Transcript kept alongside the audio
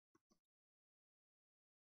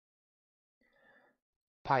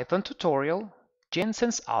Python tutorial,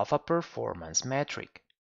 Jensen's Alpha Performance Metric.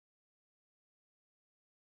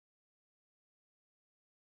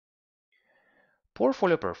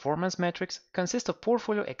 Portfolio performance metrics consist of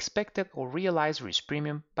portfolio expected or realized risk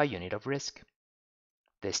premium by unit of risk.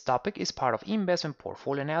 This topic is part of investment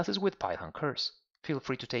portfolio analysis with Python course. Feel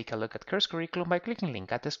free to take a look at course curriculum by clicking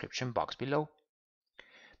link at the description box below.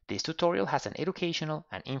 This tutorial has an educational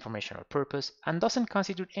and informational purpose and doesn't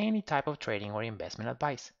constitute any type of trading or investment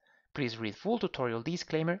advice. Please read full tutorial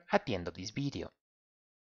disclaimer at the end of this video.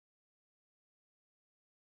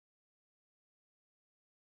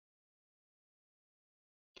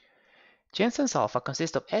 Jensen's alpha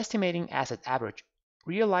consists of estimating asset average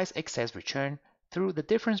realized excess return through the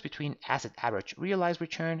difference between asset average realized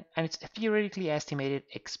return and its theoretically estimated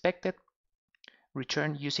expected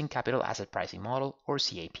return using capital asset pricing model, or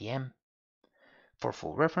CAPM. For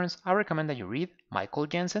full reference, I recommend that you read Michael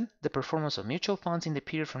Jensen, The Performance of Mutual Funds in the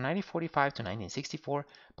Period from 1945 to 1964,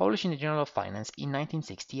 published in the Journal of Finance in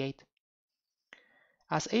 1968.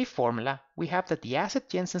 As a formula, we have that the asset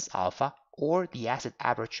Jensen's alpha, or the asset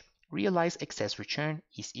average realized excess return,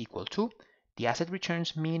 is equal to the asset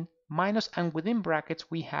returns mean minus, and within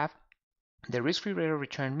brackets we have the risk-free rate of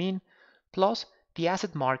return mean plus the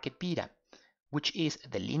asset market beta, which is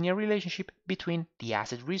the linear relationship between the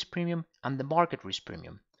asset risk premium and the market risk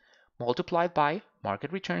premium, multiplied by market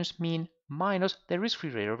returns mean minus the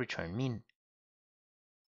risk-free rate of return mean.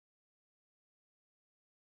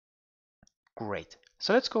 Great.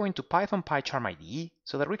 So let's go into Python PyCharm IDE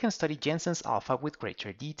so that we can study Jensen's alpha with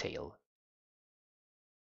greater detail.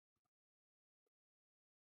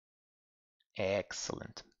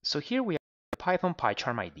 Excellent. So here we are Python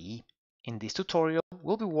PyCharm IDE. In this tutorial,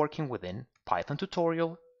 we'll be working within Python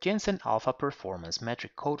tutorial Jensen Alpha Performance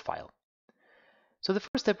Metric code file. So the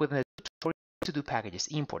first step within the tutorial is to do packages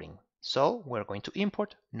importing. So we're going to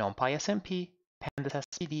import numpy smp, pandas as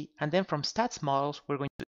cd, and then from stats models, we're going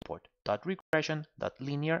to import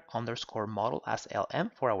 .regression.linear_model as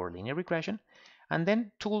lm for our linear regression, and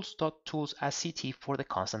then tools.tools as ct for the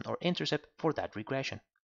constant or intercept for that regression.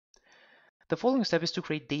 The following step is to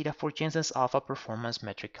create data for Jensen's alpha performance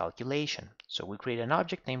metric calculation. So we create an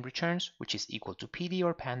object named returns, which is equal to pd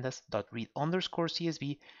or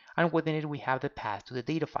pandas.read_csv, and within it we have the path to the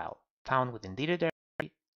data file found within data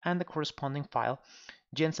directory and the corresponding file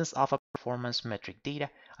Jensen's alpha performance metric data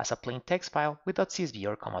as a plain text file with .csv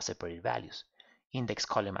or comma separated values, index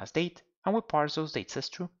column as date, and we parse those dates as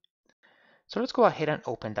true. So let's go ahead and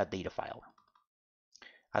open that data file.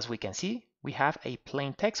 As we can see, we have a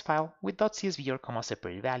plain text file with .csv or comma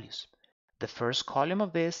separated values. The first column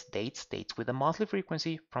of this dates with the monthly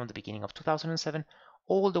frequency from the beginning of 2007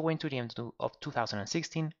 all the way to the end of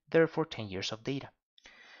 2016, therefore 10 years of data.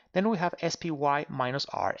 Then we have SPY minus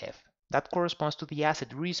RF. That corresponds to the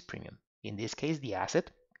asset risk premium. In this case, the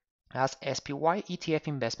asset has SPY ETF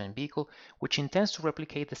investment vehicle, which intends to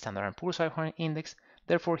replicate the Standard & Poor's 500 index.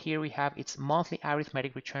 Therefore, here we have its monthly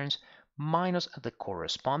arithmetic returns minus the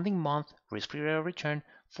corresponding month risk-free rate of return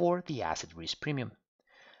for the asset risk premium.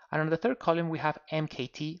 And on the third column, we have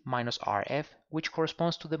MKT minus RF, which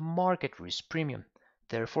corresponds to the market risk premium.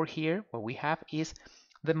 Therefore, here what we have is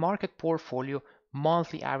the market portfolio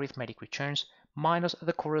monthly arithmetic returns minus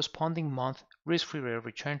the corresponding month risk-free rate of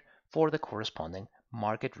return for the corresponding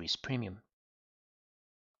market risk premium.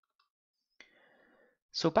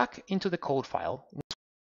 So back into the code file,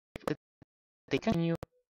 they continue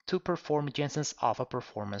to perform Jensen's alpha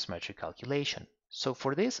performance metric calculation. So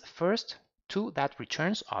for this, first to that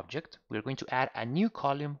returns object, we're going to add a new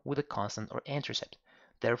column with a constant or intercept.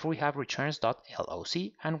 Therefore, we have returns.loc,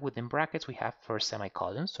 and within brackets we have first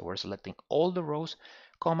semicolon. So we're selecting all the rows,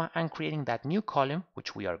 comma, and creating that new column,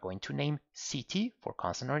 which we are going to name CT for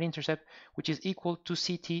constant or intercept, which is equal to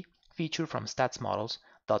CT feature from stats models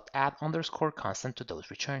dot add underscore constant to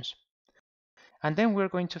those returns. And then we're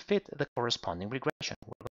going to fit the corresponding regression.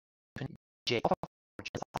 We're going to J alpha,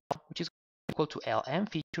 which is equal to LM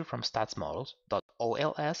feature from stats models dot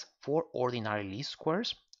OLS for ordinary least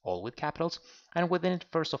squares, all with capitals, and within it,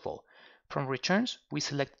 first of all, from returns, we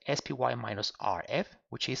select SPY minus RF,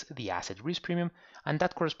 which is the asset risk premium, and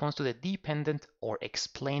that corresponds to the dependent or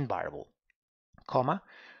explained variable, comma,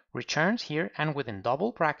 returns here, and within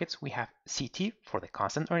double brackets, we have CT for the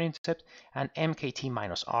constant or intercept, and MKT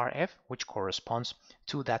minus RF, which corresponds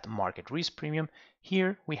to that market risk premium.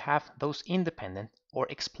 Here we have those independent or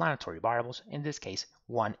explanatory variables, in this case,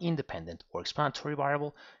 one independent or explanatory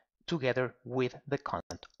variable together with the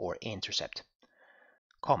constant or intercept,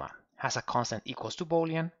 comma, has a constant equals to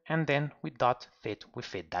Boolean, and then with dot fit, we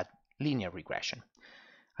fit that linear regression.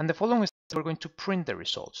 And the following we're going to print the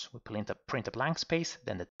results. We print a blank space,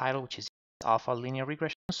 then the title, which is alpha linear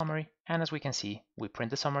regression summary, and as we can see, we print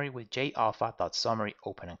the summary with jalpha.summary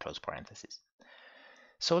open and close parentheses.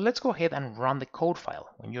 So let's go ahead and run the code file.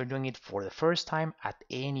 When you're doing it for the first time at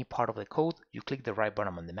any part of the code, you click the right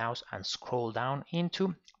button on the mouse and scroll down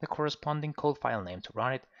into the corresponding code file name to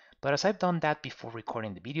run it. But as I've done that before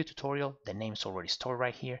recording the video tutorial, the name's already stored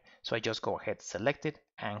right here, so I just go ahead, select it,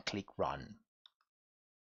 and click run.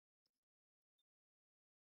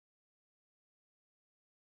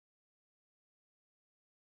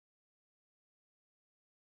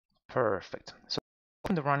 Perfect. So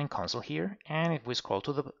open the running console here, and if we scroll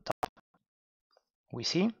to the top, we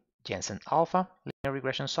see Jensen Alpha, linear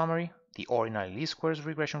regression summary, the ordinary least squares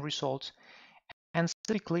regression results, and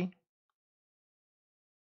specifically,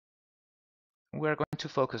 we're going to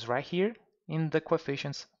focus right here in the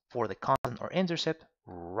coefficients for the constant or intercept.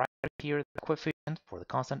 Right here, the coefficient for the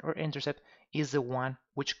constant or intercept is the one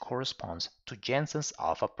which corresponds to Jensen's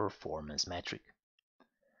alpha performance metric.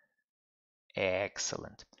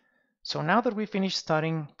 Excellent. So now that we finished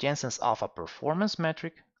studying Jensen's alpha performance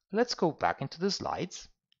metric, let's go back into the slides.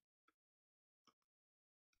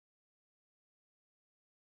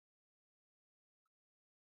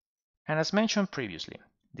 And as mentioned previously,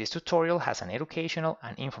 this tutorial has an educational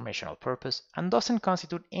and informational purpose and doesn't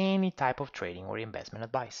constitute any type of trading or investment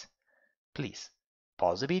advice. Please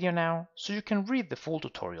pause the video now so you can read the full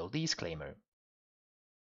tutorial disclaimer.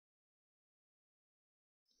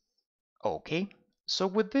 Okay, so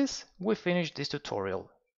with this, we finish this tutorial.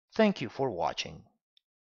 Thank you for watching.